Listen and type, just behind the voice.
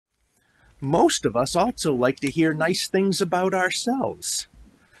Most of us also like to hear nice things about ourselves.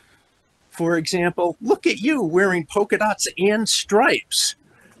 For example, look at you wearing polka dots and stripes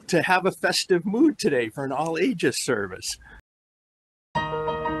to have a festive mood today for an all ages service.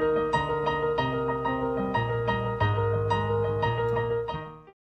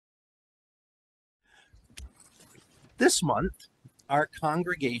 This month, our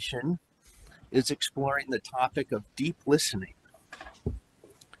congregation is exploring the topic of deep listening.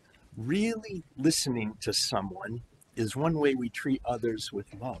 Really listening to someone is one way we treat others with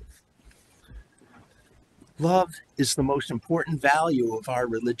love. Love is the most important value of our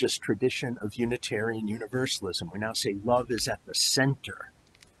religious tradition of Unitarian Universalism. We now say love is at the center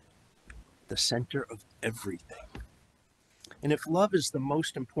of everything. And if love is the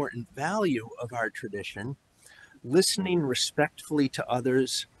most important value of our tradition, listening respectfully to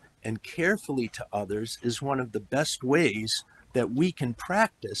others and carefully to others is one of the best ways that we can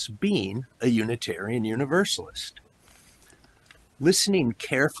practice being a Unitarian Universalist. Listening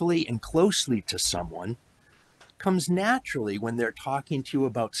carefully and closely to someone comes naturally when they're talking to you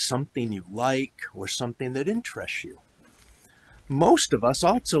about something you like or something that interests you. Most of us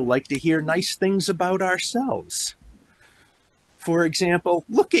also like to hear nice things about ourselves. For example,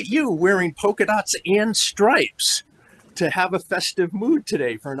 look at you wearing polka dots and stripes to have a festive mood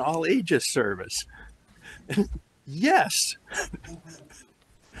today for an all ages service. Yes.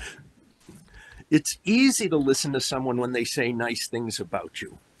 It's easy to listen to someone when they say nice things about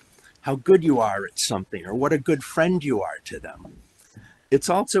you, how good you are at something, or what a good friend you are to them. It's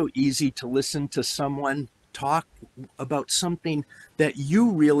also easy to listen to someone talk about something that you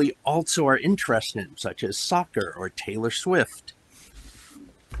really also are interested in, such as soccer or Taylor Swift.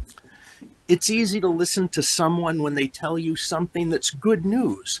 It's easy to listen to someone when they tell you something that's good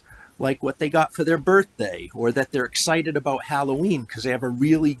news, like what they got for their birthday, or that they're excited about Halloween because they have a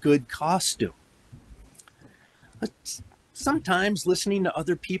really good costume. But sometimes listening to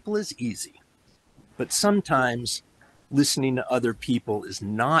other people is easy, but sometimes listening to other people is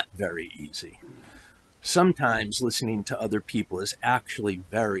not very easy. Sometimes listening to other people is actually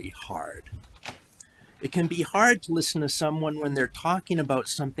very hard. It can be hard to listen to someone when they're talking about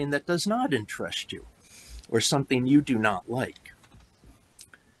something that does not interest you or something you do not like.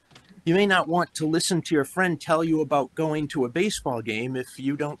 You may not want to listen to your friend tell you about going to a baseball game if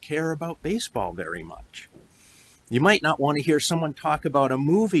you don't care about baseball very much. You might not want to hear someone talk about a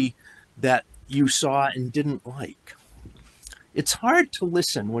movie that you saw and didn't like. It's hard to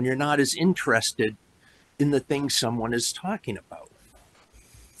listen when you're not as interested in the things someone is talking about.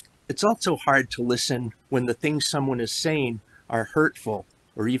 It's also hard to listen when the things someone is saying are hurtful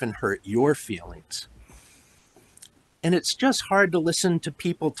or even hurt your feelings. And it's just hard to listen to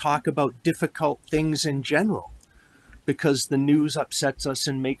people talk about difficult things in general because the news upsets us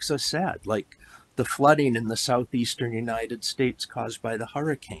and makes us sad, like the flooding in the southeastern United States caused by the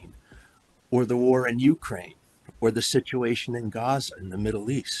hurricane, or the war in Ukraine, or the situation in Gaza in the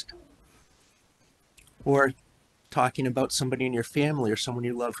Middle East. Or talking about somebody in your family or someone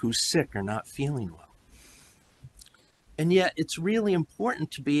you love who's sick or not feeling well. And yet it's really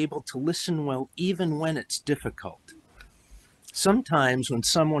important to be able to listen well even when it's difficult. Sometimes when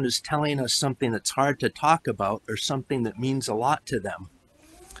someone is telling us something that's hard to talk about or something that means a lot to them,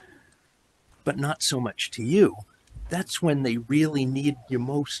 but not so much to you, that's when they really need you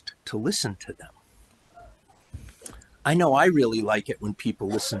most to listen to them. I know I really like it when people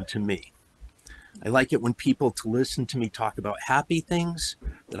listen to me. I like it when people to listen to me talk about happy things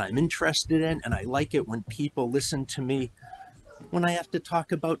that I'm interested in, and I like it when people listen to me when I have to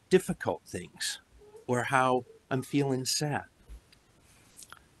talk about difficult things or how I'm feeling sad.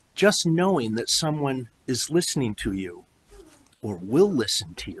 Just knowing that someone is listening to you or will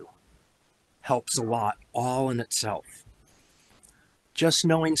listen to you helps a lot all in itself. Just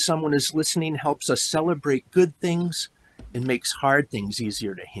knowing someone is listening helps us celebrate good things and makes hard things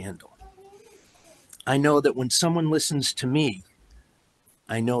easier to handle. I know that when someone listens to me,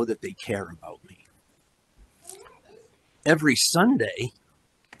 I know that they care about me. Every Sunday,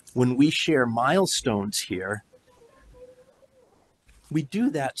 when we share milestones here, we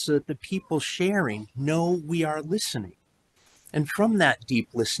do that so that the people sharing know we are listening. And from that deep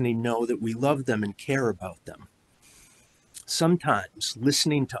listening, know that we love them and care about them. Sometimes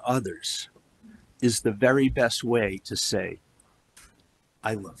listening to others is the very best way to say,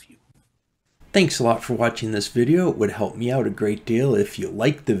 I love you. Thanks a lot for watching this video. It would help me out a great deal if you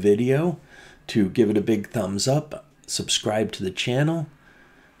liked the video to give it a big thumbs up, subscribe to the channel,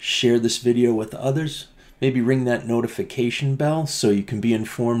 share this video with others. Maybe ring that notification bell so you can be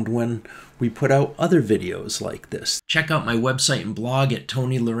informed when we put out other videos like this. Check out my website and blog at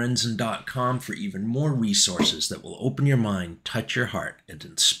tonylorenzen.com for even more resources that will open your mind, touch your heart, and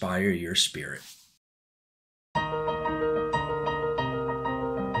inspire your spirit.